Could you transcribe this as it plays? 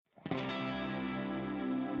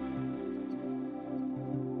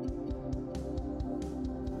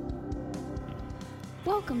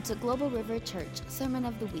Welcome to Global River Church Sermon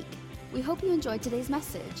of the Week. We hope you enjoyed today's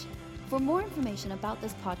message. For more information about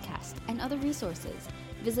this podcast and other resources,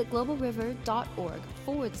 visit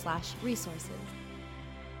globalriver.org/resources.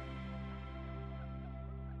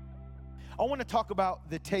 I want to talk about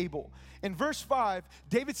the table. In verse 5,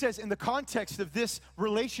 David says, in the context of this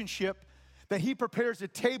relationship, that he prepares a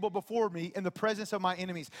table before me in the presence of my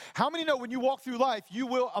enemies. How many know when you walk through life, you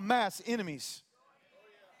will amass enemies?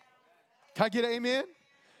 Can I get an amen?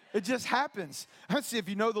 It just happens. Let's see if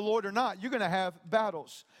you know the Lord or not. You're going to have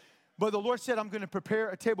battles. But the Lord said, I'm going to prepare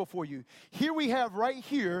a table for you. Here we have right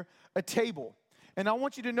here a table. And I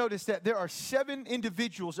want you to notice that there are 7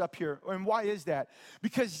 individuals up here. And why is that?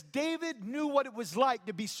 Because David knew what it was like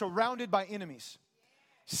to be surrounded by enemies.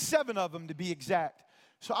 7 of them to be exact.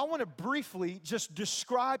 So I want to briefly just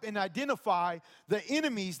describe and identify the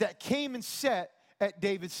enemies that came and sat at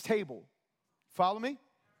David's table. Follow me?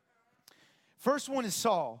 First one is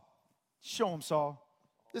Saul. Show him, Saul.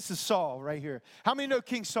 This is Saul right here. How many know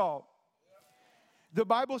King Saul? The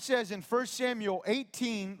Bible says in 1 Samuel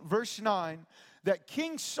 18, verse 9, that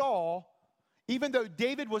King Saul, even though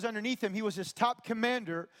David was underneath him, he was his top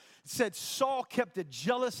commander, said Saul kept a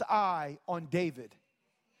jealous eye on David.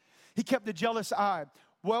 He kept a jealous eye.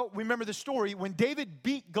 Well, remember the story. When David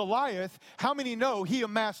beat Goliath, how many know he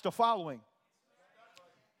amassed a following?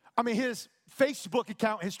 I mean, his Facebook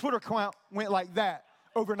account, his Twitter account went like that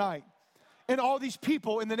overnight. And all these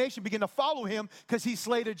people in the nation began to follow him because he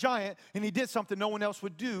slayed a giant and he did something no one else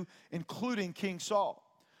would do, including King Saul.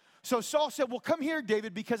 So Saul said, well, come here,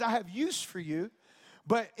 David, because I have use for you.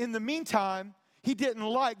 But in the meantime, he didn't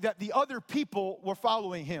like that the other people were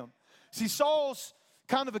following him. See, Saul's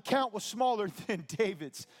kind of account was smaller than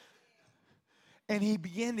David's. And he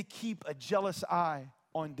began to keep a jealous eye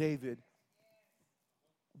on David.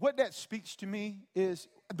 What that speaks to me is,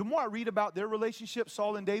 the more I read about their relationship,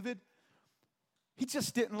 Saul and David, he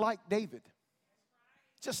just didn't like David.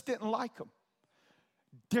 Just didn't like him.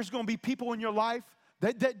 There's going to be people in your life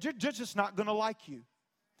that they're just not going to like you.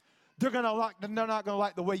 They're not going to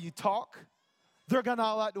like the way you talk. They're going to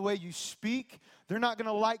not like the way you speak. They're not going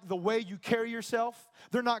to like the way you carry yourself.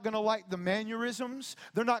 They're not going to like the mannerisms.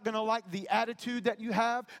 They're not going to like the attitude that you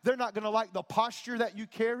have. They're not going to like the posture that you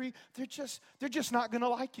carry. They're just not going to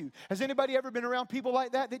like you. Has anybody ever been around people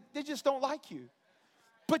like that? They just don't like you.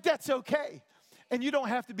 But that's okay. And you don't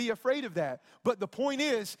have to be afraid of that. But the point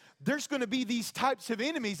is, there's going to be these types of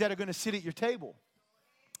enemies that are going to sit at your table.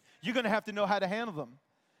 You're going to have to know how to handle them.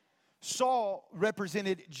 Saul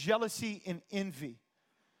represented jealousy and envy.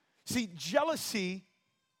 See, jealousy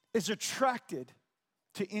is attracted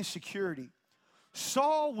to insecurity.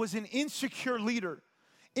 Saul was an insecure leader.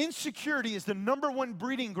 Insecurity is the number one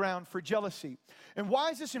breeding ground for jealousy. And why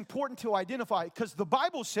is this important to identify? Because the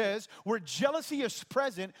Bible says where jealousy is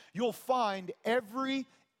present, you'll find every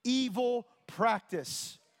evil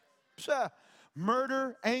practice.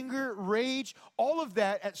 Murder, anger, rage, all of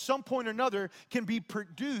that at some point or another can be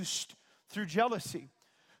produced through jealousy.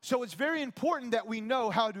 So it's very important that we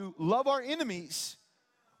know how to love our enemies,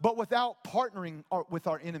 but without partnering with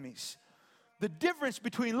our enemies. The difference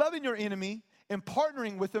between loving your enemy and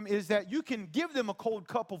partnering with them is that you can give them a cold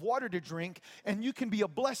cup of water to drink and you can be a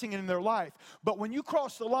blessing in their life. But when you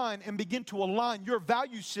cross the line and begin to align your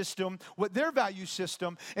value system with their value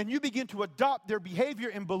system and you begin to adopt their behavior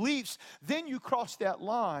and beliefs, then you cross that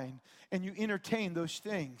line and you entertain those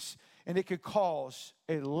things. And it could cause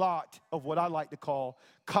a lot of what I like to call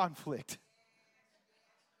conflict.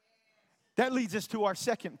 That leads us to our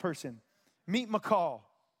second person. Meet Michal.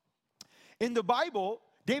 In the Bible,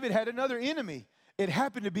 David had another enemy. It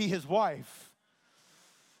happened to be his wife.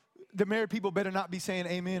 The married people better not be saying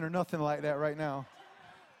amen or nothing like that right now.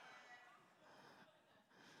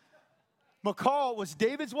 Michal was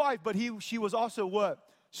David's wife, but she was also what?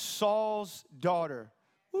 Saul's daughter.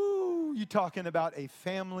 Ooh, you talking about a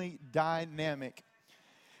family dynamic.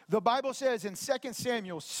 The Bible says in 2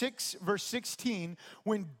 Samuel 6, verse 16,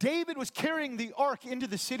 when David was carrying the ark into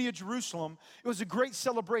the city of Jerusalem, it was a great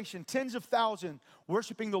celebration, tens of thousands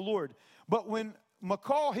worshiping the Lord. But when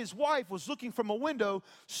Michal, his wife, was looking from a window,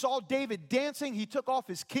 saw David dancing, he took off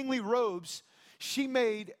his kingly robes, she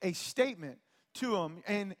made a statement to him,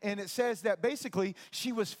 and it says that basically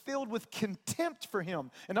she was filled with contempt for him.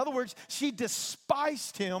 In other words, she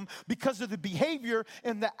despised him because of the behavior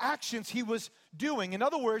and the actions he was doing. In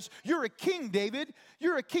other words, you're a king, David.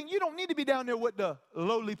 You're a king. You don't need to be down there with the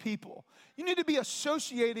lowly people. You need to be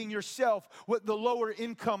associating yourself with the lower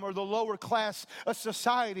income or the lower class of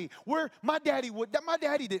society. Where my daddy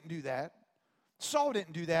didn't do that. Saul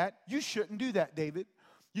didn't do that. You shouldn't do that, David.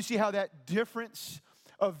 You see how that difference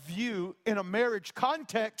of view in a marriage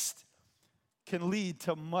context can lead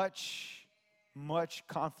to much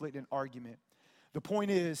conflict and argument. The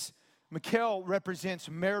point is, Michal represents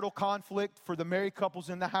marital conflict for the married couples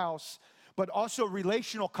in the house, but also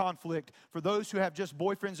relational conflict for those who have just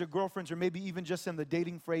boyfriends or girlfriends, or maybe even just in the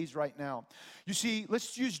dating phase right now. You see,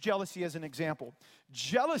 let's use jealousy as an example.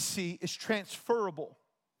 Jealousy is transferable.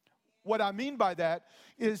 What I mean by that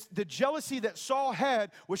is the jealousy that Saul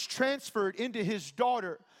had was transferred into his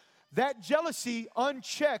daughter. That jealousy,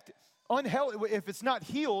 unchecked, if it's not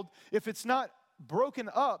healed, if it's not broken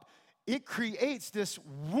up, it creates this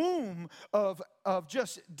womb of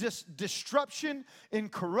just disruption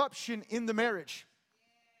and corruption in the marriage.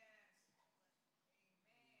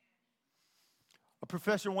 A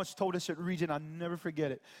professor once told us at Regent, I'll never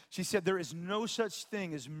forget it. She said, there is no such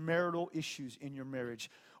thing as marital issues in your marriage.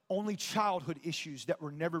 Only childhood issues that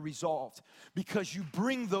were never resolved, because you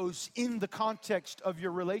bring those in the context of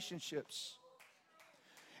your relationships.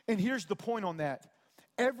 And here's the point on that.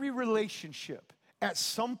 Every relationship at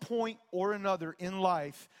some point or another in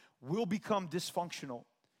life will become dysfunctional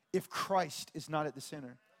if Christ is not at the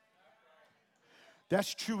center.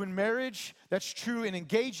 That's true in marriage. That's true in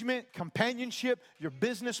engagement, companionship, your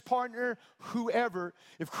business partner, whoever.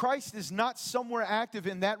 If Christ is not somewhere active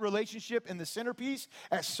in that relationship, in the centerpiece,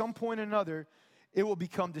 at some point or another, it will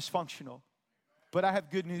become dysfunctional. But I have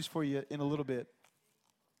good news for you in a little bit.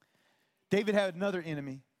 David had another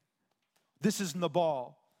enemy. This is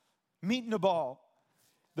Nabal. Meet Nabal.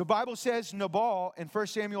 The Bible says Nabal in 1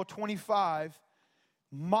 Samuel 25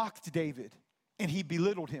 mocked David and he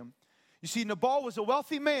belittled him. You see, Nabal was a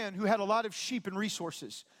wealthy man who had a lot of sheep and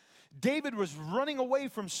resources. David was running away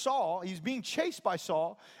from Saul. He's being chased by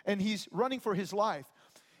Saul and he's running for his life.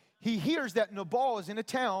 He hears that Nabal is in a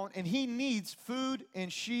town and he needs food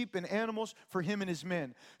and sheep and animals for him and his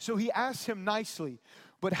men. So he asks him nicely.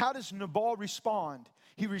 But how does Nabal respond?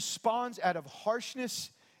 He responds out of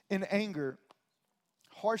harshness and anger.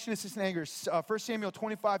 Harshness and anger. 1 Samuel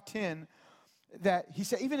 25:10, that he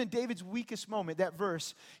said, even in David's weakest moment, that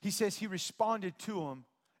verse, he says he responded to him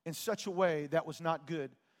in such a way that was not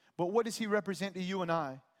good. But what does he represent to you and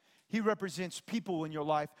I? He represents people in your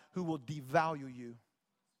life who will devalue you.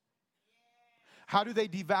 How do they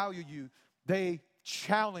devalue you? They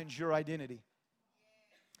challenge your identity.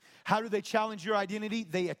 How do they challenge your identity?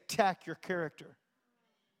 They attack your character.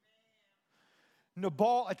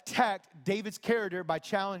 Nabal attacked David's character by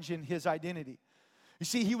challenging his identity. You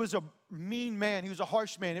see, he was a mean man. He was a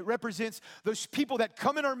harsh man. It represents those people that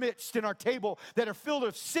come in our midst, in our table, that are filled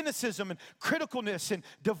with cynicism and criticalness and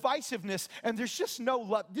divisiveness, and there's just no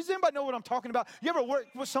love. Does anybody know what I'm talking about? You ever work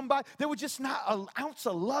with somebody that would just not an ounce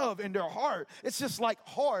of love in their heart? It's just like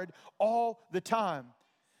hard all the time.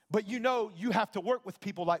 But you know you have to work with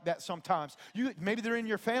people like that sometimes. Maybe they're in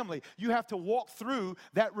your family. You have to walk through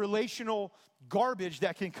that relational garbage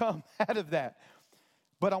that can come out of that.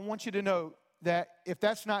 But I want you to know that if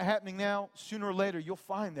that's not happening now, sooner or later you'll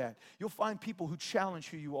find that. You'll find people who challenge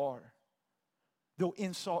who you are. They'll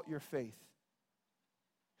insult your faith.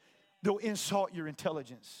 They'll insult your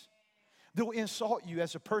intelligence. They'll insult you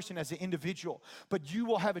as a person, as an individual. But you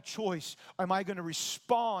will have a choice. Am I going to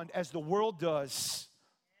respond as the world does?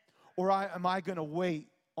 Or am I going to wait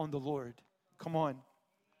on the Lord? Come on.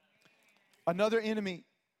 Another enemy,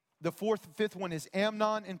 the fifth one is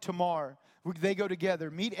Amnon and Tamar. They go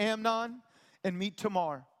together. Meet Amnon and meet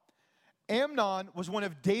Tamar. Amnon was one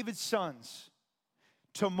of David's sons.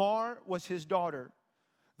 Tamar was his daughter.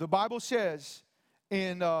 The Bible says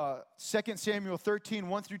in 2 Samuel 13,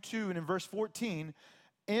 1 through 2, and in verse 14,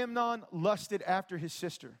 Amnon lusted after his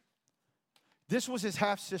sister. This was his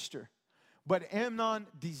half-sister. But Amnon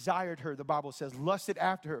desired her, the Bible says, lusted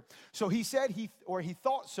after her. So he said he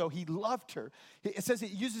thought so, he loved her. It says, it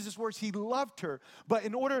uses this word, he loved her. But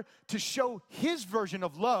in order to show his version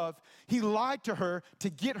of love, he lied to her to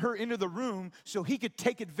get her into the room so he could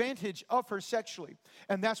take advantage of her sexually.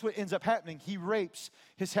 And that's what ends up happening. He rapes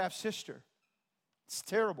his half-sister. It's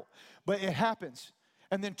terrible, but it happens.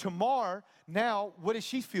 And then Tamar, now, what is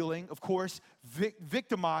she feeling? Of course,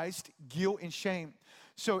 victimized, guilt, and shame.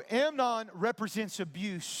 So Amnon represents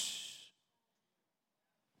abuse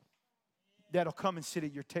that'll come and sit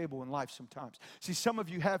at your table in life sometimes. See, some of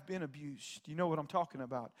you have been abused. You know what I'm talking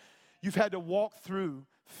about. You've had to walk through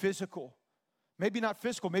physical, maybe not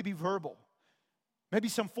physical, maybe verbal. Maybe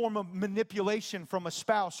some form of manipulation from a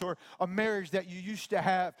spouse or a marriage that you used to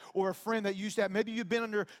have or a friend that you used to have. Maybe you've been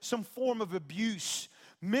under some form of abuse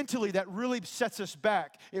mentally that really sets us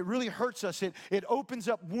back. It really hurts us. It opens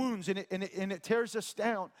up wounds and it tears us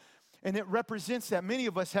down. And it represents that. Many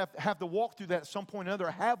of us have to walk through that at some point or another,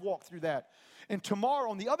 have walked through that. And Tamar,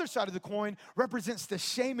 on the other side of the coin, represents the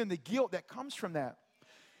shame and the guilt that comes from that.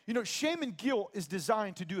 You know, shame and guilt is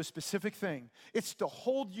designed to do a specific thing. It's to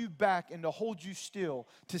hold you back and to hold you still,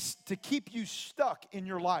 to keep you stuck in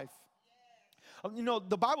your life. You know,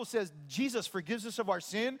 the Bible says Jesus forgives us of our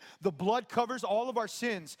sin. The blood covers all of our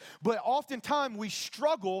sins. But oftentimes we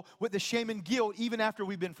struggle with the shame and guilt even after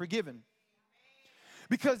we've been forgiven,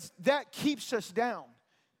 because that keeps us down.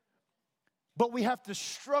 But we have to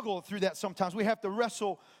struggle through that sometimes. We have to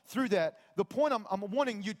wrestle through that. The point I'm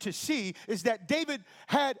wanting you to see is that David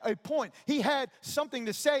had a point. He had something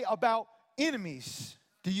to say about enemies.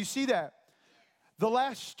 Do you see that? The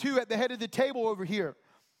last two at the head of the table over here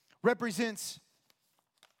represents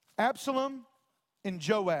Absalom and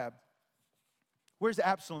Joab. Where's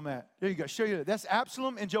Absalom at? There you go. Show you that. That's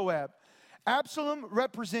Absalom and Joab. Absalom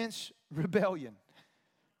represents rebellion.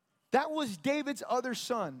 That was David's other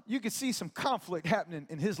son. You could see some conflict happening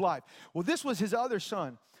in his life. Well, this was his other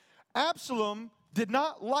son. Absalom did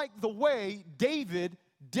not like the way David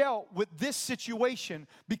dealt with this situation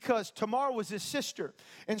because Tamar was his sister.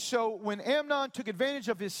 And so when Amnon took advantage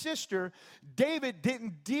of his sister, David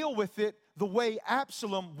didn't deal with it the way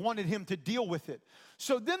Absalom wanted him to deal with it.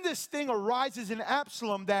 So then this thing arises in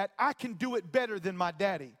Absalom that I can do it better than my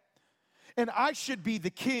daddy. And I should be the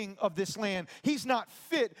king of this land. He's not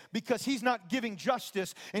fit because he's not giving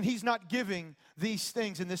justice and he's not giving these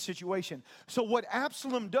things in this situation. So what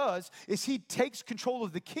Absalom does is he takes control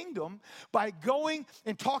of the kingdom by going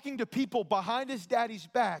and talking to people behind his daddy's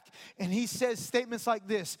back. And he says statements like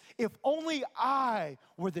this: if only I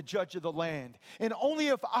were the judge of the land, and only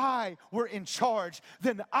if I were in charge,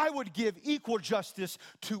 then I would give equal justice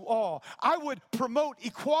to all. I would promote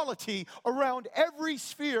equality around every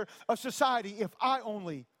sphere of society if I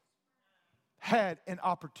only had an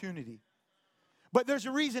opportunity. But there's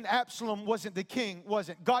a reason Absalom wasn't the king,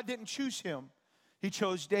 wasn't. God didn't choose him. He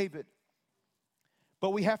chose David. But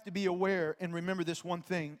we have to be aware and remember this one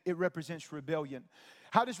thing. It represents rebellion.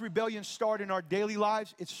 How does rebellion start in our daily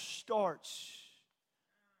lives? It starts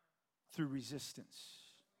through resistance.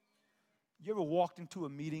 You ever walked into a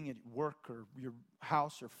meeting at work or your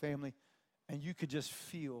house or family, and you could just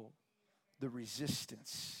feel the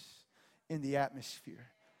resistance in the atmosphere?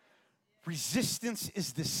 Resistance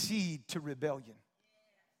is the seed to rebellion.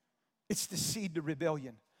 It's the seed to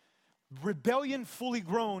rebellion. Rebellion fully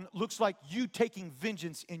grown looks like you taking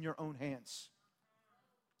vengeance in your own hands.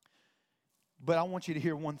 But I want you to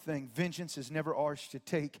hear one thing. Vengeance is never ours to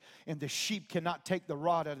take, and the sheep cannot take the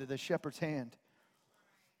rod out of the shepherd's hand.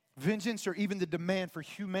 Vengeance, or even the demand for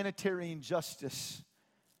humanitarian justice,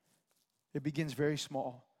 it begins very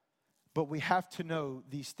small. But we have to know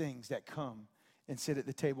these things that come and sit at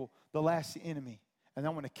the table. The last enemy, and I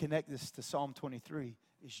want to connect this to Psalm 23,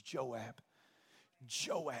 is Joab.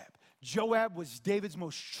 Joab was David's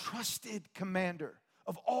most trusted commander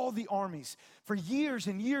of all the armies. For years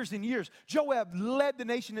and years and years, Joab led the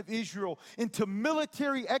nation of Israel into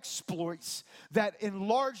military exploits that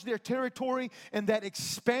enlarged their territory and that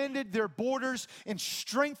expanded their borders and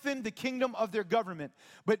strengthened the kingdom of their government.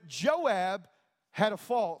 But Joab had a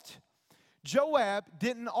fault. Joab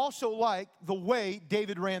didn't also like the way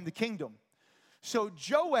David ran the kingdom. So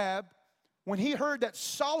Joab, when he heard that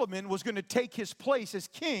Solomon was going to take his place as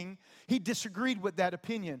king, he disagreed with that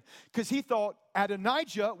opinion because he thought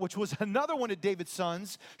Adonijah, which was another one of David's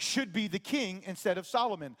sons, should be the king instead of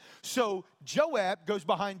Solomon. So Joab goes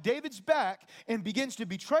behind David's back and begins to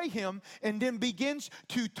betray him, and then begins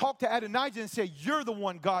to talk to Adonijah and say, you're the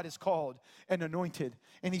one God has called and anointed.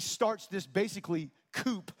 And he starts this basically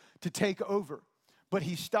coup to take over. But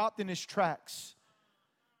he stopped in his tracks.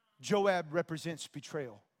 Joab represents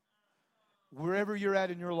betrayal. Wherever you're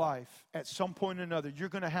at in your life, at some point or another, you're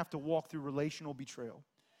going to have to walk through relational betrayal.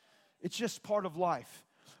 It's just part of life.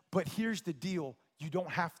 But here's the deal. You don't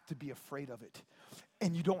have to be afraid of it.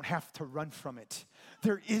 And you don't have to run from it.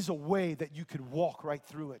 There is a way that you could walk right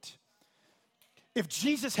through it. If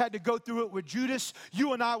Jesus had to go through it with Judas,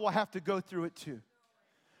 you and I will have to go through it too.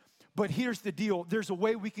 But here's the deal. There's a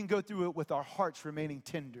way we can go through it with our hearts remaining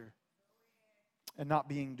tender and not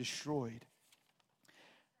being destroyed.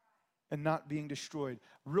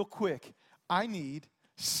 Real quick, I need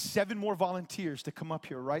 7 more volunteers to come up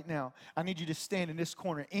here right now. I need you to stand in this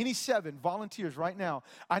corner. Any 7 volunteers right now.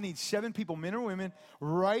 I need 7 people, men or women,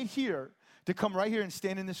 right here to come right here and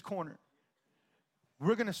stand in this corner.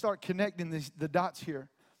 We're going to start connecting the dots here.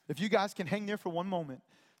 If you guys can hang there for one moment.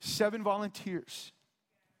 7 volunteers.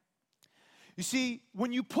 You see,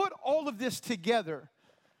 when you put all of this together,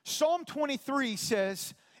 Psalm 23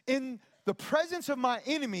 says, in the presence of my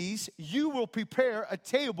enemies, you will prepare a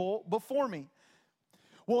table before me.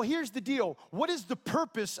 Well, here's the deal. What is the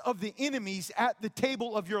purpose of the enemies at the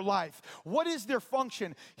table of your life? What is their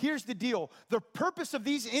function? Here's the deal. The purpose of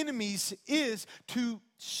these enemies is to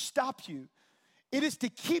stop you. It is to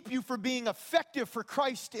keep you from being effective for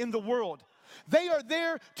Christ in the world. They are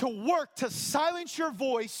there to work to silence your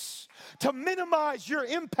voice, to minimize your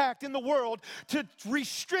impact in the world, to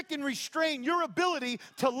restrict and restrain your ability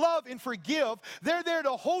to love and forgive. They're there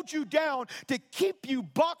to hold you down, to keep you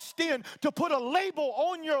boxed in, to put a label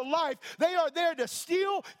on your life. They are there to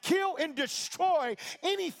steal, kill, and destroy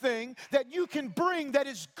anything that you can bring that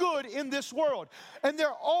is good in this world. And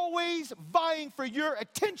they're always vying for your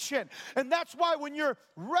attention. And that's why when you're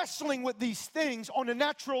wrestling with these things on a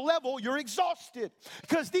natural level, you're exhausted,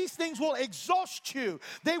 because these things will exhaust you.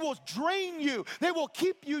 They will drain you. They will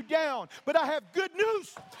keep you down. But I have good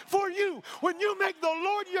news for you. When you make the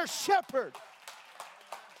Lord your shepherd,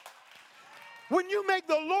 when you make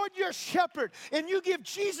the Lord your shepherd and you give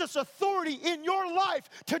Jesus authority in your life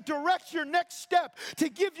to direct your next step, to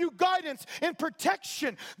give you guidance and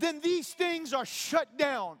protection, then these things are shut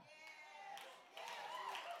down.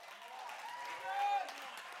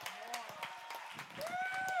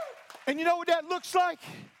 And you know what that looks like?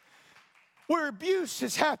 Where abuse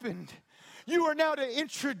has happened, you are now to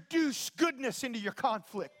introduce goodness into your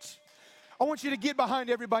conflict. I want you to get behind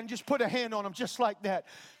everybody and just put a hand on them just like that.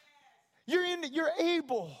 You're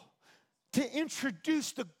able to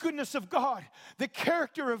introduce the goodness of God, the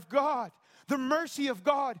character of God, the mercy of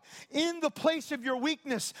God in the place of your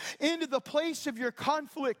weakness, into the place of your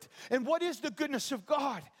conflict. And what is the goodness of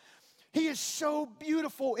God? He is so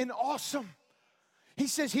beautiful and awesome. He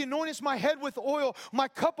says, He anointeth my head with oil, my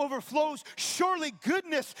cup overflows. Surely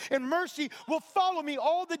goodness and mercy will follow me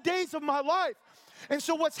all the days of my life. And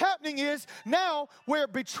so what's happening is now where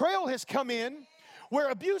betrayal has come in, where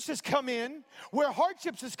abuse has come in, where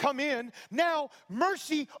hardships has come in, now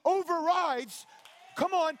mercy overrides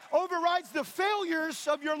the failures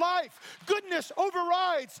of your life. Goodness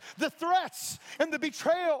overrides the threats and the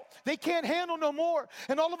betrayal. They can't handle no more.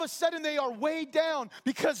 And all of a sudden they are weighed down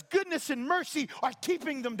because goodness and mercy are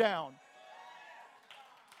keeping them down.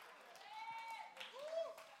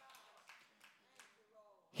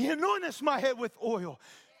 He anointeth my head with oil.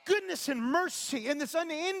 Goodness and mercy, and it's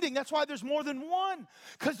unending. That's why there's more than one,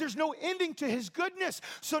 because there's no ending to His goodness.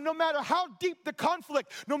 So no matter how deep the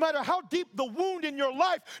conflict, no matter how deep the wound in your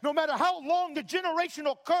life, no matter how long the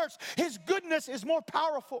generational curse, His goodness is more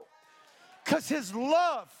powerful, because His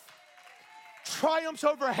love triumphs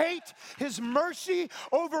over hate. His mercy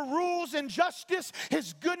overrules injustice.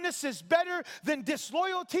 His goodness is better than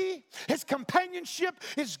disloyalty. His companionship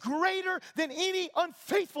is greater than any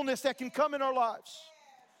unfaithfulness that can come in our lives.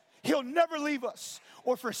 He'll never leave us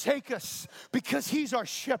or forsake us because He's our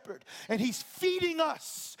shepherd and He's feeding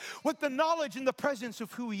us with the knowledge and the presence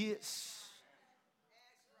of who He is.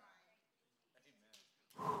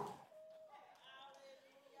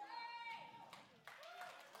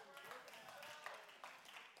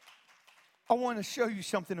 I want to show you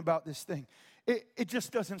something about this thing. It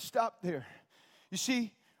just doesn't stop there. You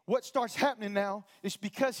see, what starts happening now is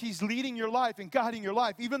because He's leading your life and guiding your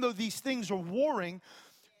life, even though these things are warring,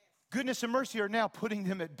 goodness and mercy are now putting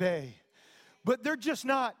them at bay. But they're just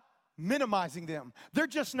not minimizing them. They're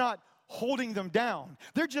just not holding them down.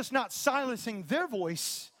 They're just not silencing their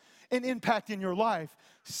voice and impact in your life.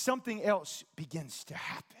 Something else begins to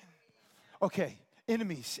happen. Okay,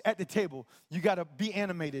 enemies at the table, you got to be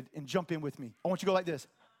animated and jump in with me. I want you to go like this.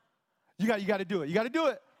 You got to do it. You got to do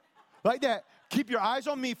it. Like that. Keep your eyes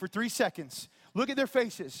on me for 3 seconds. Look at their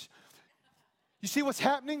faces. You see what's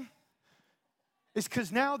happening? It's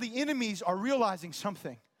because now the enemies are realizing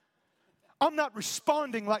something. I'm not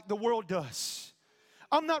responding like the world does.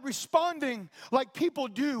 I'm not responding like people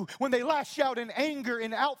do when they lash out in anger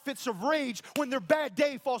in outfits of rage when their bad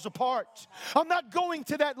day falls apart. I'm not going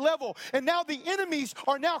to that level. And now the enemies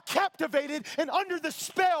are now captivated and under the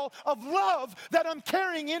spell of love that I'm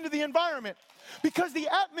carrying into the environment. Because the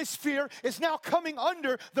atmosphere is now coming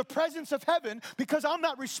under the presence of heaven, because I'm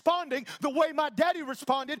not responding the way my daddy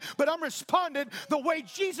responded, but I'm responding the way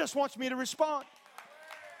Jesus wants me to respond.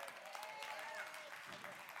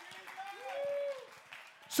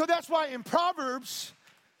 So that's why in Proverbs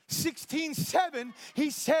 16:7,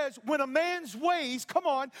 he says, when a man's ways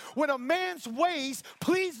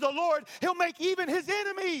please the Lord, He'll make even his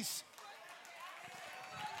enemies.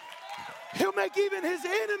 He'll make even his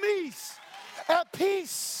enemies at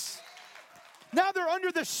peace. Now they're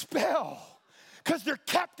under the spell because they're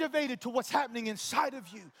captivated to what's happening inside of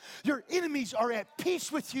you. Your enemies are at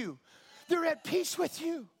peace with you. They're at peace with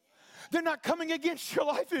you. They're not coming against your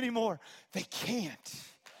life anymore. They can't.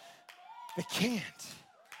 They can't.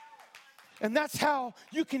 And that's how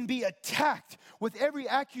you can be attacked with every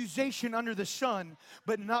accusation under the sun,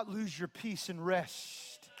 but not lose your peace and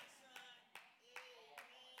rest.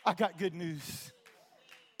 I got good news.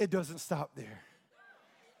 It doesn't stop there.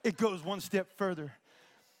 It goes one step further.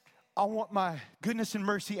 I want my goodness and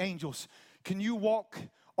mercy angels. Can you walk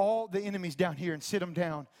all the enemies down here and sit them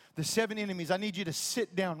down? The 7 enemies, I need you to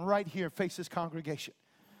sit down right here and face this congregation.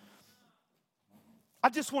 I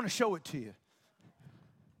just want to show it to you.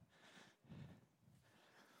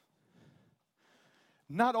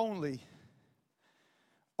 Not only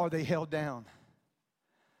are they held down,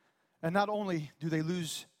 and not only do they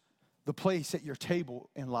lose the place at your table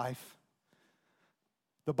in life,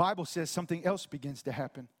 the Bible says something else begins to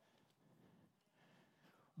happen.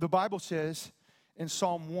 The Bible says in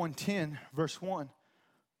Psalm 110, verse 1,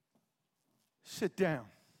 sit down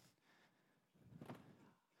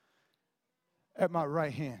at my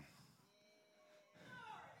right hand.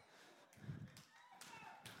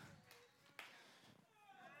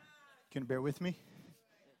 Can you bear with me?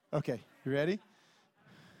 Okay, you ready?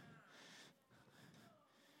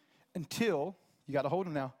 Until, you got to hold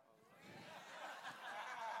them now.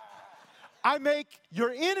 I make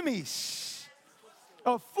your enemies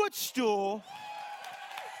a footstool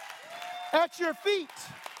at your feet.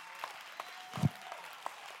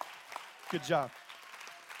 Good job.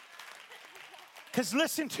 Because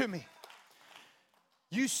listen to me.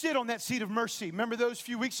 You sit on that seat of mercy. Remember those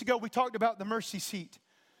few weeks ago we talked about the mercy seat.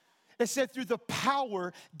 It said through the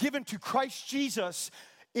power given to Christ Jesus,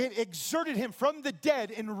 it exerted him from the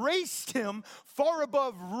dead and raised him far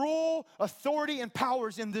above rule, authority, and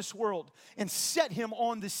powers in this world and set him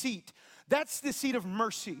on the seat. That's the seat of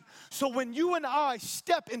mercy. So when you and I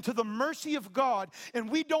step into the mercy of God and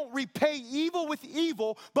we don't repay evil with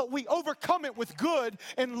evil, but we overcome it with good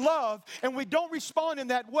and love, and we don't respond in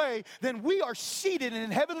that way, then we are seated in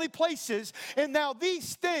heavenly places. And now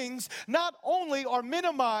these things not only are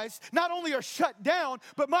minimized, not only are shut down,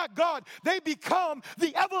 but my God, they become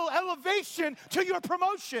the elevation to your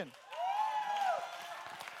promotion.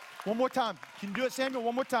 One more time. Can you do it, Samuel?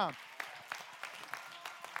 One more time.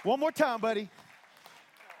 One more time, buddy.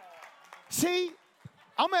 See,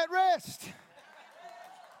 I'm at rest.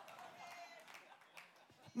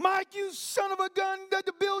 Mike, you son of a gun, that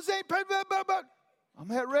the bills ain't paid. I'm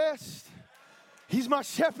at rest. He's my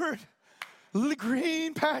shepherd.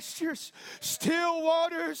 Green pastures, still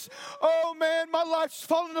waters. Oh man, my life's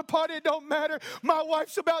falling apart. It don't matter. My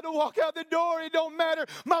wife's about to walk out the door. It don't matter.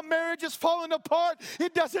 My marriage is falling apart.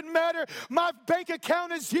 It doesn't matter. My bank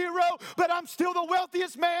account is 0, but I'm still the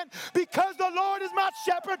wealthiest man because the Lord is my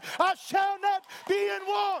shepherd. I shall not be in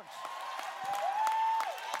want.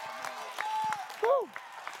 Woo.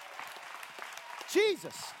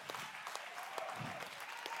 Jesus.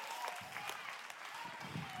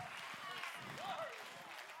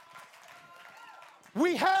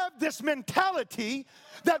 We have this mentality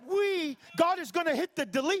that God is going to hit the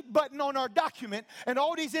delete button on our document and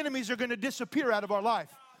all these enemies are going to disappear out of our life.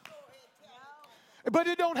 But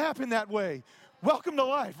it don't happen that way. Welcome to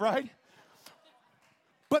life, right?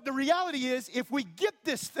 But the reality is, if we get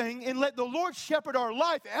this thing and let the Lord shepherd our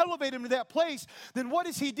life, elevate him to that place, then what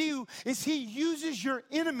does he do? Is he uses your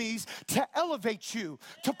enemies to elevate you,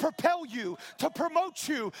 to propel you, to promote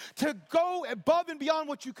you, to go above and beyond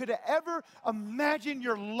what you could ever imagine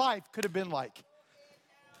your life could have been like.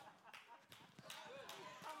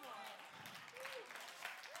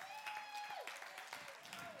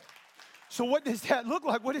 So what does that look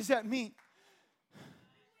like? What does that mean?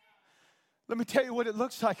 Let me tell you what it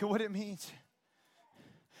looks like and what it means.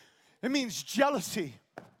 It means jealousy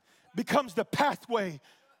becomes the pathway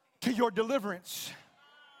to your deliverance.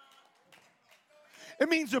 It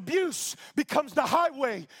means abuse becomes the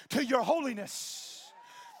highway to your holiness.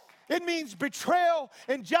 It means betrayal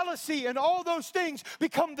and jealousy and all those things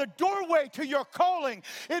become the doorway to your calling.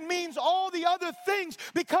 It means all the other things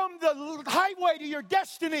become the highway to your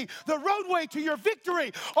destiny, the roadway to your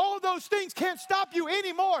victory. All those things can't stop you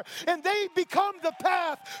anymore, and they become the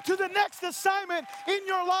path to the next assignment in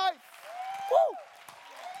your life. Woo!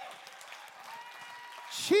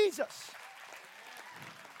 Jesus.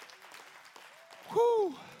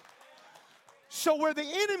 Woo! So where the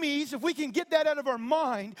enemies, if we can get that out of our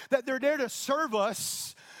mind, that they're there to serve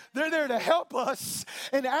us, they're there to help us,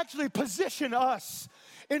 and actually position us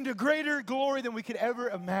into greater glory than we could ever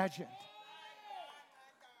imagine.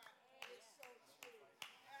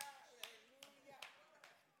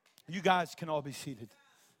 You guys can all be seated.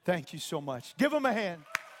 Thank you so much. Give them a hand.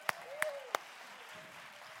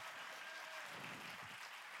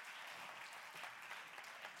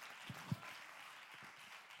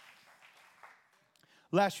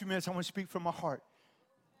 Last few minutes, I want to speak from my heart.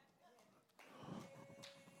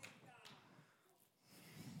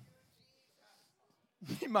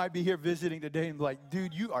 You might be here visiting today and be like,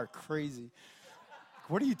 dude, you are crazy.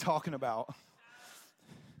 What are you talking about?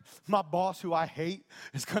 My boss, who I hate,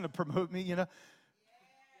 is going to promote me, you know?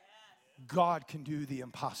 God can do the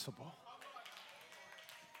impossible.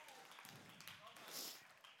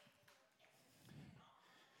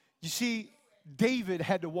 You see, David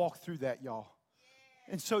had to walk through that, y'all.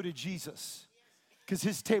 And so did Jesus. Because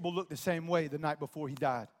his table looked the same way the night before he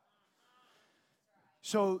died.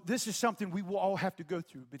 So this is something we will all have to go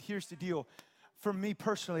through. But here's the deal. For me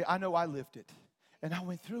personally, I know I lived it. And I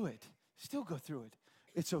went through it. Still go through it.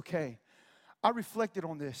 It's okay. I reflected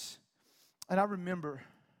on this. And I remember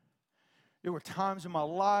there were times in my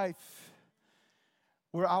life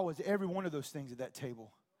where I was every one of those things at that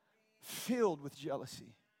table. Filled with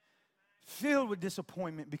jealousy. Filled with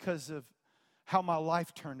disappointment because of how my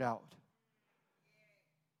life turned out.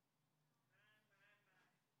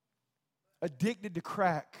 Addicted to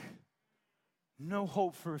crack. No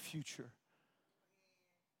hope for a future.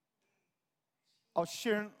 I was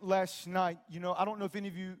sharing last night, I don't know if any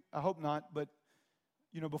of you, I hope not, but,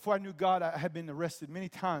 before I knew God, I had been arrested many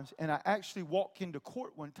times. And I actually walked into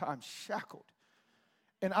court one time shackled.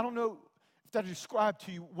 And I don't know if that describe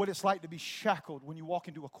to you what it's like to be shackled when you walk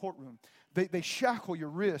into a courtroom. They shackle your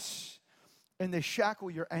wrists and they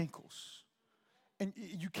shackle your ankles. And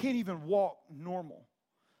you can't even walk normal.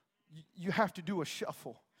 You have to do a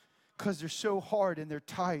shuffle because they're so hard and they're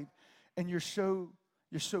tight and you're so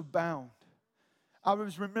bound. I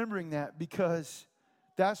was remembering that because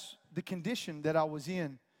that's the condition that I was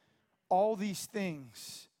in. All these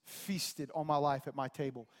things feasted on my life at my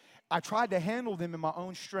table. I tried to handle them in my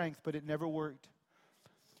own strength, but it never worked.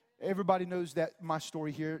 Everybody knows that my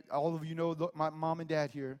story here. All of you know my mom and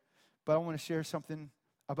dad here. But I want to share something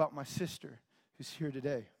about my sister who's here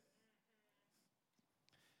today.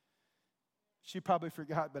 She probably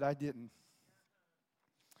forgot, but I didn't.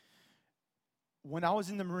 When I was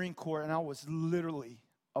in the Marine Corps, and I was literally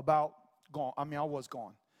about gone. I was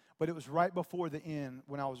gone. But it was right before the end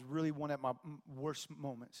when I was really one at my worst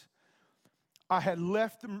moments. I had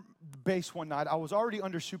left the base one night. I was already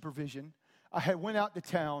under supervision. I had went out to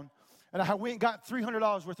town, and I had went and got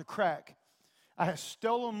 $300 worth of crack. I had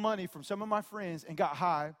stolen money from some of my friends and got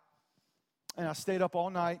high, and I stayed up all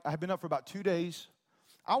night. I had been up for about 2 days.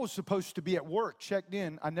 I was supposed to be at work, checked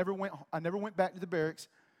in. I never went back to the barracks.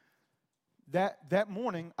 That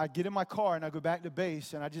morning, I get in my car and I go back to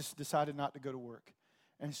base, and I just decided not to go to work.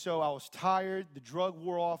 And so I was tired. The drug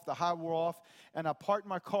wore off, the high wore off, and I parked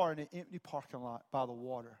my car in an empty parking lot by the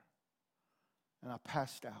water, and I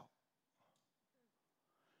passed out.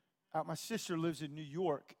 My sister lives in New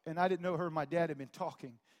York, and I didn't know her and my dad had been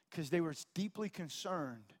talking because they were deeply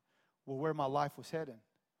concerned with where my life was heading.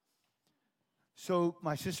 So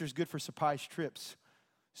my sister's good for surprise trips.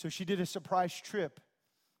 So she did a surprise trip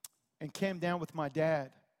and came down with my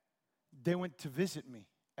dad. They went to visit me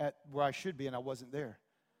at where I should be, and I wasn't there.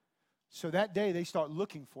 So that day, they start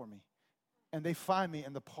looking for me, and they find me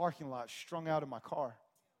in the parking lot, strung out in my car.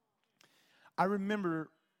 I remember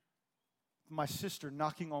my sister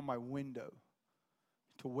knocking on my window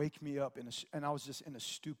to wake me up, and I was just in a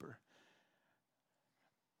stupor.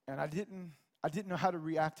 And I didn't know how to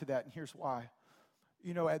react to that, and here's why.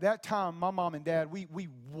 At that time, my mom and dad, we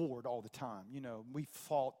warred all the time. We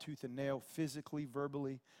fought tooth and nail, physically,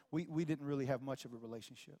 verbally. We didn't really have much of a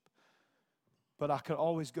relationship. But I could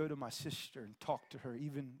always go to my sister and talk to her,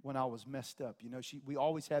 even when I was messed up. We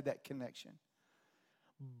always had that connection.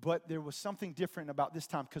 But there was something different about this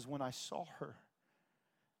time, because when I saw her,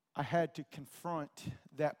 I had to confront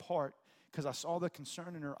that part, because I saw the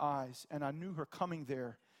concern in her eyes, and I knew her coming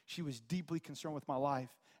there. She was deeply concerned with my life,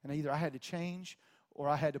 and either I had to change or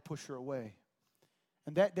I had to push her away.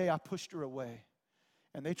 And that day I pushed her away.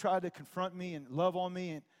 And they tried to confront me and love on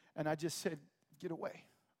me, and I just said, get away.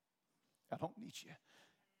 I don't need you.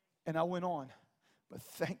 And I went on. But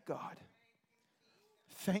thank God,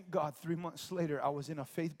 3 months later, I was in a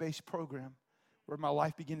faith-based program where my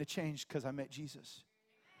life began to change because I met Jesus.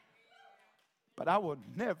 But I will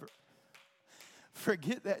never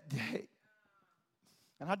forget that day.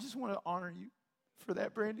 And I just want to honor you for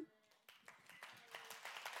that, Brandy.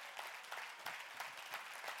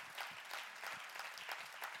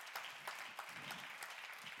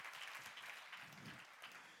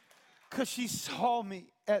 Because she saw me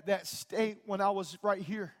at that state when I was right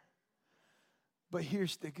here. But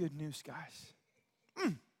here's the good news,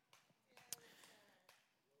 guys.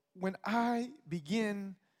 When I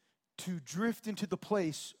begin to drift into the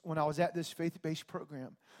place when I was at this faith-based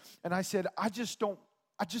program, and I said, I just don't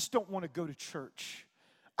I just don't want to go to church.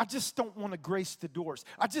 I just don't want to grace the doors.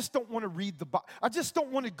 I just don't want to read the Bible. I just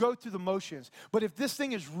don't want to go through the motions. But if this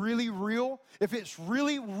thing is really real, if it's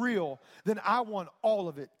really real, then I want all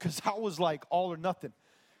of it, because I was like all or nothing.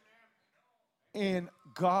 And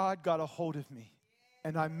God got a hold of me.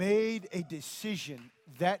 And I made a decision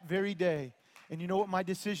that very day. And you know what my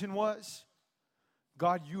decision was?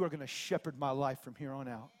 God, you are going to shepherd my life from here on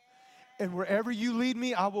out. And wherever you lead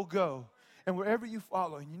me, I will go. And wherever you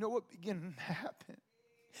follow. And you know what began to happen?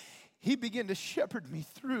 He began to shepherd me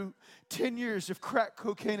through 10 years of crack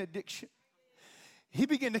cocaine addiction. He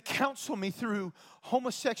began to counsel me through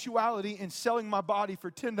homosexuality and selling my body for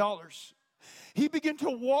 $10. He began to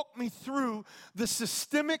walk me through the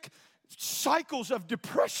systemic cycles of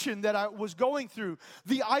depression that I was going through,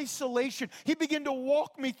 the isolation. He began to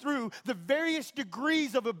walk me through the various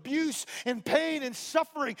degrees of abuse and pain and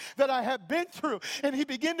suffering that I have been through. And He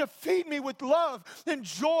began to feed me with love and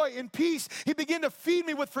joy and peace. He began to feed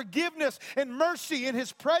me with forgiveness and mercy in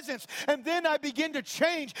His presence. And then I began to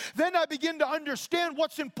change. Then I began to understand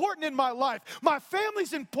what's important in my life. My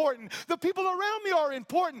family's important. The people around me are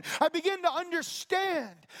important. I began to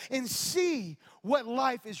understand and see what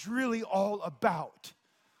life is really all about.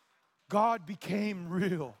 God became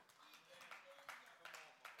real.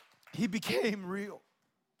 He became real.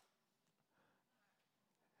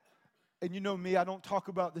 And you know me, I don't talk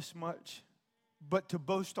about this much, but to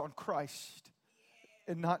boast on Christ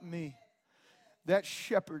and not me. That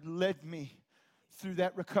shepherd led me through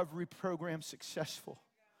that recovery program successful.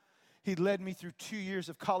 He led me through 2 years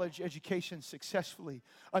of college education successfully.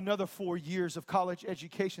 Another 4 years of college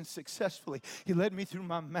education successfully. He led me through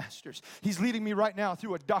my master's. He's leading me right now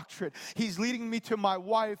through a doctorate. He's leading me to my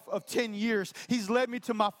wife of 10 years. He's led me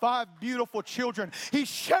to my 5 beautiful children. He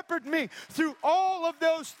shepherded me through all of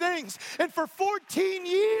those things. And for 14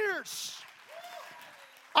 years,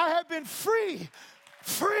 I have been free,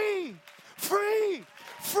 free, free,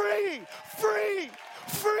 free, free,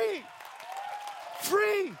 free,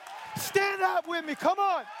 free. Stand up with me. Come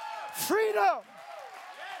on. Freedom.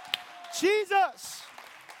 Jesus.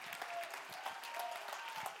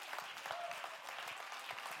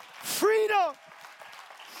 Freedom.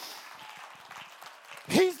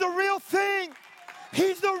 He's the real thing.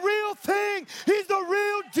 He's the real thing. He's the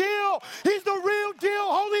real deal. He's the real deal.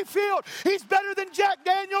 Holyfield. He's better than Jack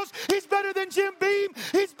Daniels. He's better than Jim Beam.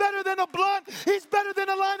 He's better than a blunt. He's better than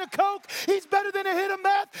a line of coke. He's better than a hit of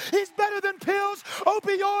meth. He's better than pills,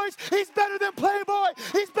 opioids. He's better than Playboy.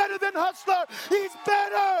 He's better than Hustler. He's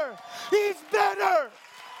better. He's better.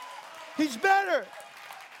 He's better.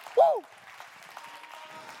 Woo!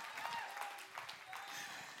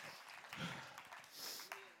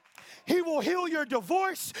 He will heal your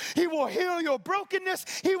divorce. He will heal your brokenness.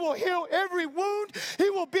 He will heal every wound. He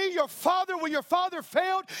will be your father where your father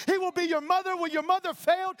failed. He will be your mother where your mother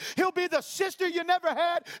failed. He'll be the sister you never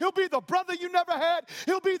had. He'll be the brother you never had.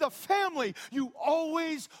 He'll be the family you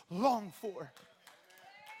always long for.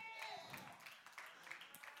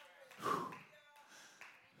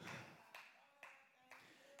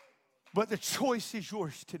 But the choice is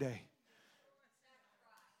yours today.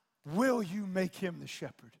 Will you make Him the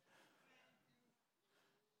shepherd?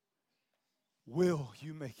 Will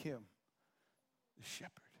you make Him the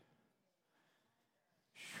shepherd?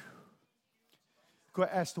 Go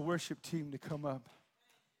ask the worship team to come up.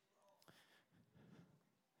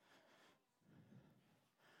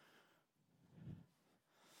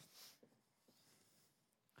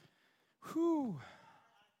 Whew.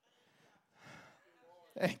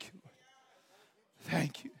 Thank you, Lord.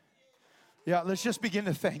 Thank you. Yeah, let's just begin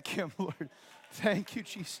to thank Him, Lord. Thank you,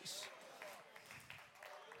 Jesus.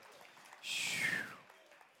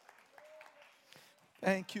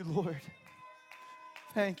 Thank you, Lord.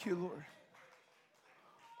 Thank you, Lord.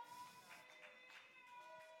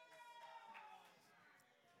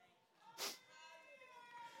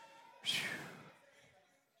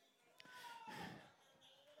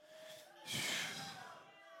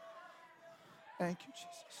 Thank you,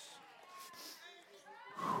 Jesus.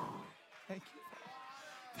 Thank you,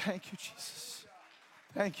 Father. Thank you, Jesus.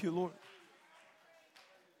 Thank you, Lord.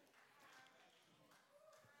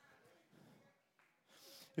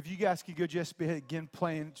 If you guys could go just begin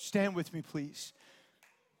playing, stand with me, please.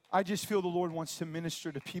 I just feel the Lord wants to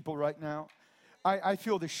minister to people right now. I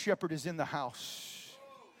feel the shepherd is in the house.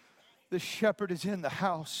 The shepherd is in the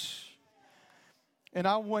house. And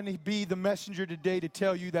I want to be the messenger today to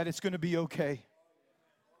tell you that it's going to be okay.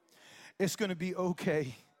 It's going to be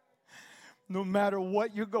okay. No matter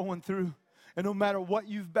what you're going through and no matter what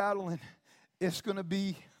you've battling, it's going to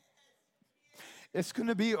be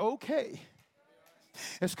okay.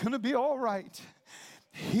 It's going to be all right.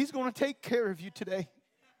 He's going to take care of you today.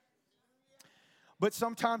 But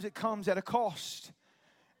sometimes it comes at a cost.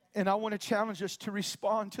 And I want to challenge us to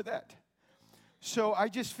respond to that. So I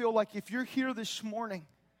just feel like if you're here this morning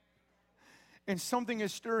and something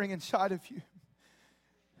is stirring inside of you,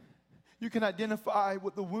 you can identify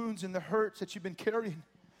with the wounds and the hurts that you've been carrying.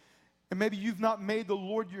 And maybe you've not made the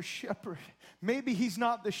Lord your shepherd. Maybe He's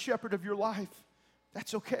not the shepherd of your life.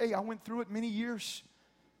 That's okay. I went through it many years.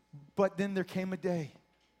 But then there came a day.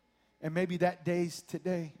 And maybe that day's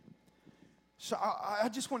today. So I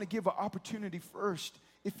just want to give an opportunity first.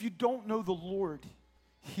 If you don't know the Lord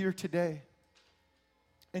here today,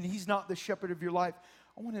 and He's not the shepherd of your life,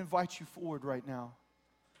 I want to invite you forward right now.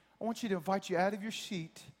 I want you to invite you out of your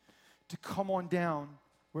seat to come on down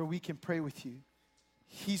where we can pray with you.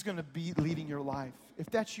 He's going to be leading your life. If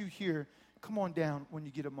that's you here, come on down when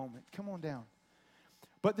you get a moment. Come on down.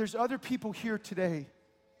 But there's other people here today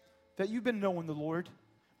that you've been knowing the Lord,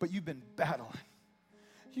 but you've been battling.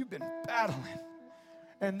 You've been battling.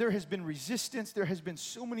 And there has been resistance. There has been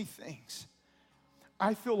so many things.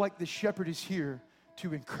 I feel like the shepherd is here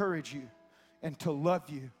to encourage you and to love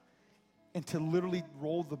you and to literally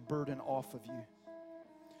roll the burden off of you.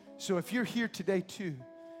 So if you're here today too,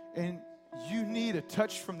 and you need a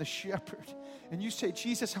touch from the shepherd, and you say,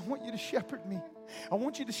 Jesus, I want you to shepherd me. I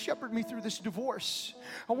want you to shepherd me through this divorce.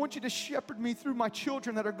 I want you to shepherd me through my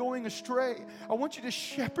children that are going astray. I want you to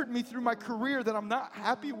shepherd me through my career that I'm not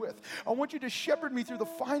happy with. I want you to shepherd me through the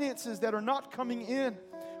finances that are not coming in.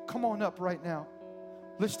 Come on up right now.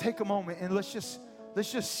 Let's take a moment and let's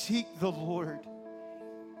just seek the Lord.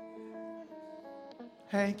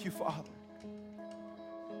 Thank you, Father.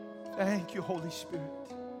 Thank you, Holy Spirit.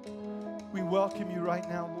 We welcome you right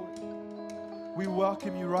now, Lord. We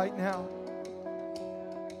welcome you right now.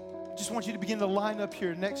 I just want you to begin to line up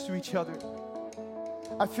here next to each other.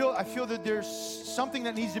 I feel that there's something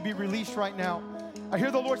that needs to be released right now. I hear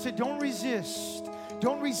the Lord say, don't resist.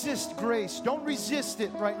 Don't resist grace. Don't resist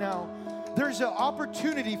it right now. There's an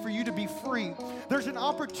opportunity for you to be free. There's an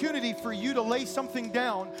opportunity for you to lay something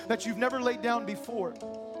down that you've never laid down before.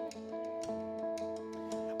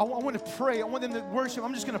 I want to pray. I want them to worship.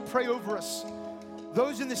 I'm just going to pray over us.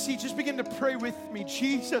 Those in the seat, just begin to pray with me.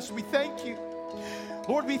 Jesus, we thank you.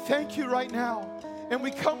 Lord, we thank you right now. And we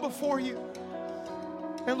come before you.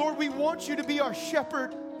 And Lord, we want you to be our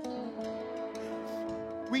shepherd.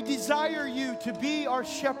 We desire you to be our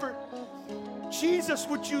shepherd. Jesus,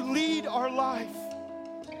 would you lead our life?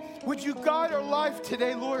 Would you guide our life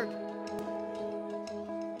today, Lord?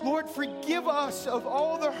 Lord, forgive us of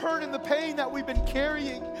all the hurt and the pain that we've been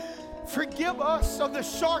carrying. Forgive us of the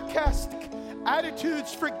sarcastic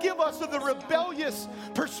attitudes. Forgive us of the rebellious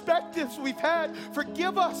perspectives we've had.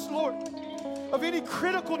 Forgive us, Lord, of any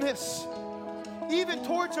criticalness, even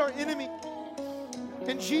towards our enemy.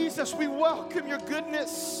 And Jesus, we welcome your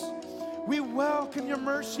goodness. We welcome your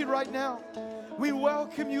mercy right now. We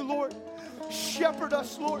welcome you, Lord. Shepherd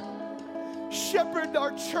us, Lord. Shepherd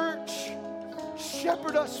our church.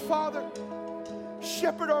 Shepherd us, Father.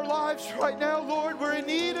 Shepherd our lives right now, Lord. We're in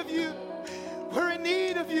need of you. We're in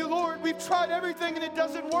need of you, Lord. We've tried everything and it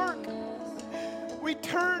doesn't work. We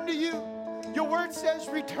turn to you. Your word says,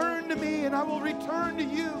 return to me and I will return to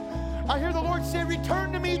you. I hear the Lord say,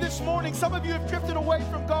 return to me this morning. Some of you have drifted away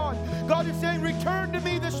from God. God is saying, return to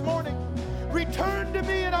me this morning. Return to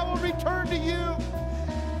me and I will return to you.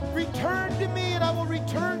 Return to me and I will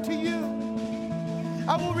return to you.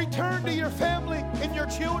 I will return to your family and your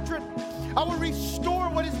children. I will restore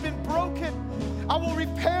what has been broken. I will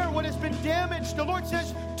repair what has been damaged. The Lord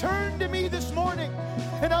says, turn to me this morning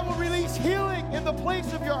and I will release healing in the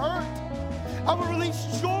place of your hurt. I will release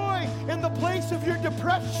joy in the place of your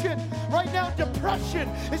depression. Right now, depression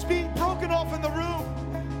is being broken off in the room.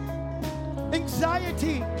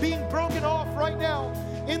 Anxiety being broken off right now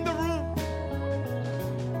in the room.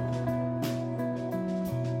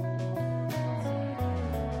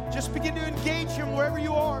 Just begin to engage him wherever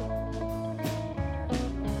you are.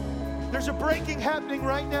 There's a breaking happening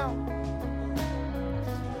right now.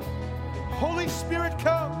 Holy Spirit,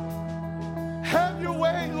 come. Have your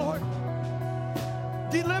way, Lord.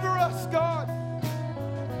 Deliver us, God.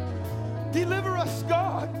 Deliver us,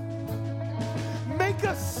 God. Make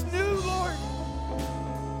us new, Lord.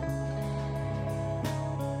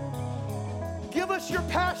 Give us your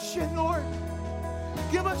passion, Lord.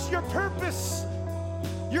 Give us your purpose,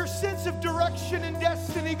 your sense of direction and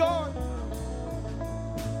destiny, God.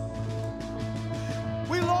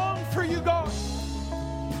 We long for you, God.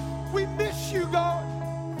 We miss you, God.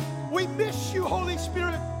 We miss you, Holy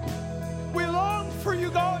Spirit. We long for you,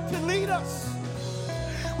 God, to lead us.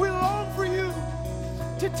 We long for you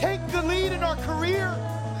to take the lead in our career.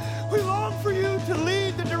 We long for you to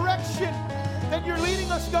lead the direction that you're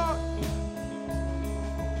leading us, God.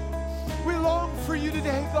 We long for you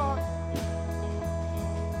today, God.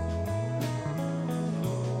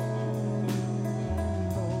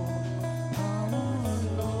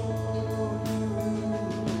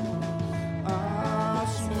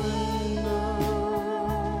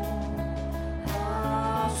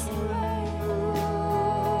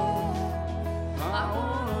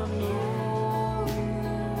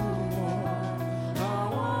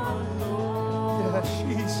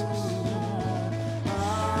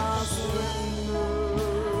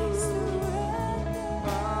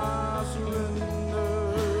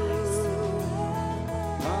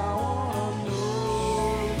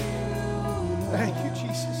 Thank you,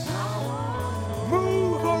 Jesus.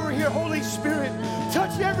 Move over here, Holy Spirit.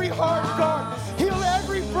 Touch every heart, God. Heal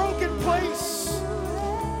every broken place.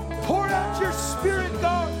 Pour out your Spirit,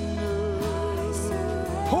 God.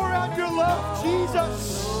 Pour out your love,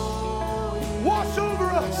 Jesus. Wash over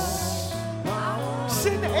us.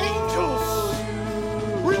 Send angels.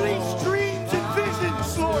 Release dreams and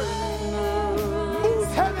visions, Lord. Move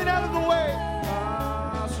heaven out of the way.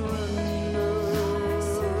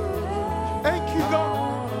 Thank you, God.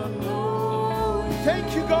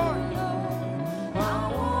 Thank you, God.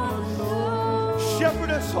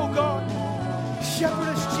 Shepherd us, oh God. Shepherd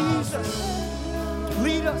us, Jesus.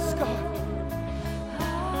 Lead us, God.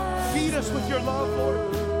 Feed us with your love, Lord.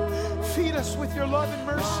 Feed us with your love and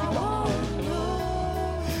mercy, God.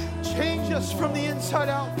 Change us from the inside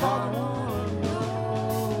out, Father.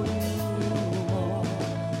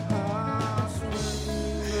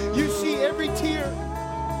 You see every tear.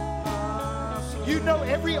 You know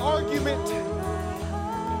every argument.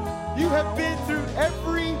 You have been through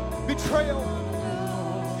every betrayal.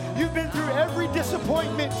 You've been through every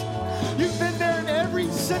disappointment. You've been there in every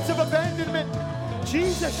sense of abandonment.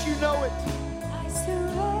 Jesus, you know it.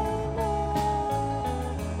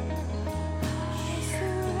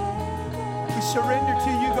 We surrender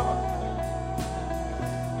to you, God.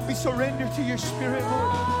 We surrender to your Spirit,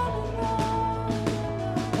 Lord.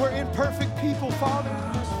 We're imperfect people, Father.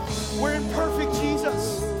 We're imperfect,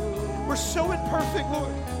 Jesus. We're so imperfect,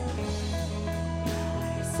 Lord.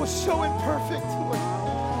 We're so imperfect, Lord.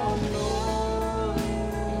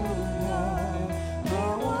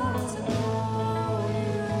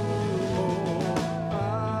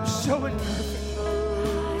 So imperfect.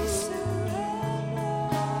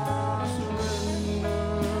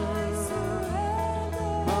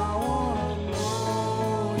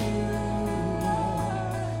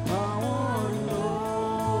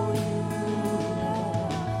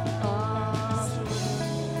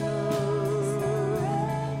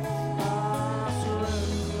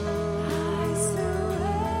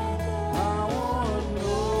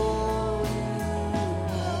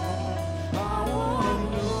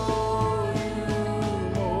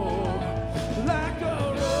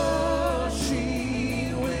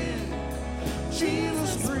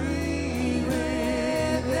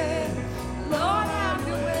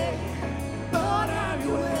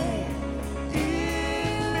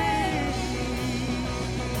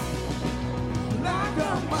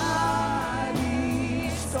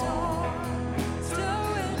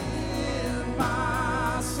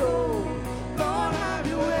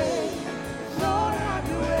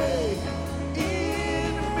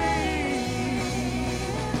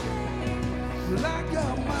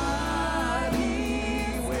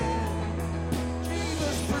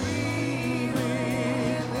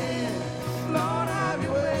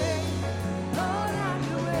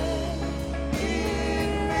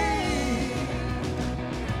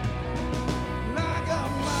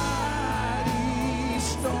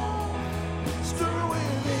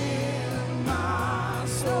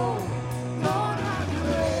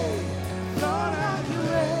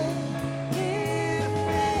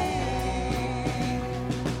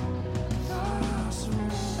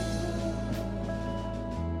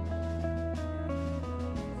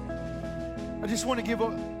 I just want to give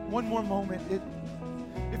one more moment.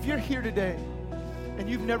 If you're here today and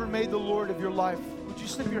you've never made the Lord of your life, would you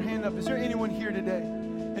slip your hand up? Is there anyone here today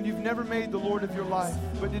and you've never made the Lord of your life,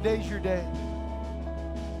 but today's your day?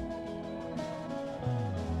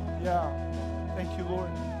 Yeah. Thank you, Lord.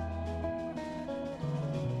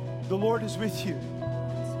 The Lord is with you.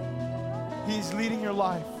 He's leading your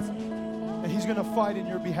life, and He's going to fight in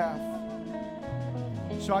your behalf.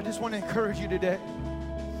 So I just want to encourage you today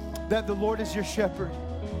that the Lord is your shepherd.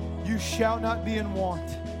 You shall not be in want.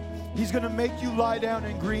 He's going to make you lie down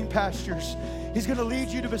in green pastures. He's going to lead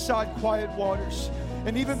you to beside quiet waters.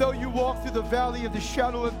 And even though you walk through the valley of the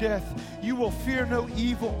shadow of death, you will fear no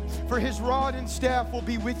evil. For his rod and staff will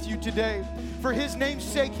be with you today. For his name's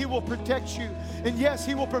sake, he will protect you. And yes,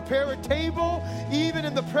 he will prepare a table even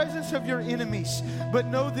in the presence of your enemies. But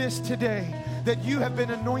know this today, that you have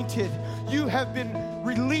been anointed. You have been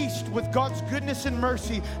released with God's goodness and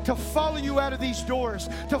mercy to follow you out of these doors,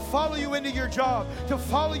 to follow you into your job, to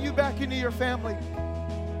follow you back into your family.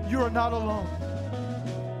 You are not alone.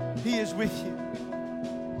 He is with you.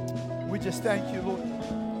 We just thank you, Lord.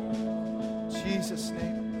 In Jesus'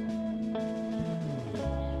 name.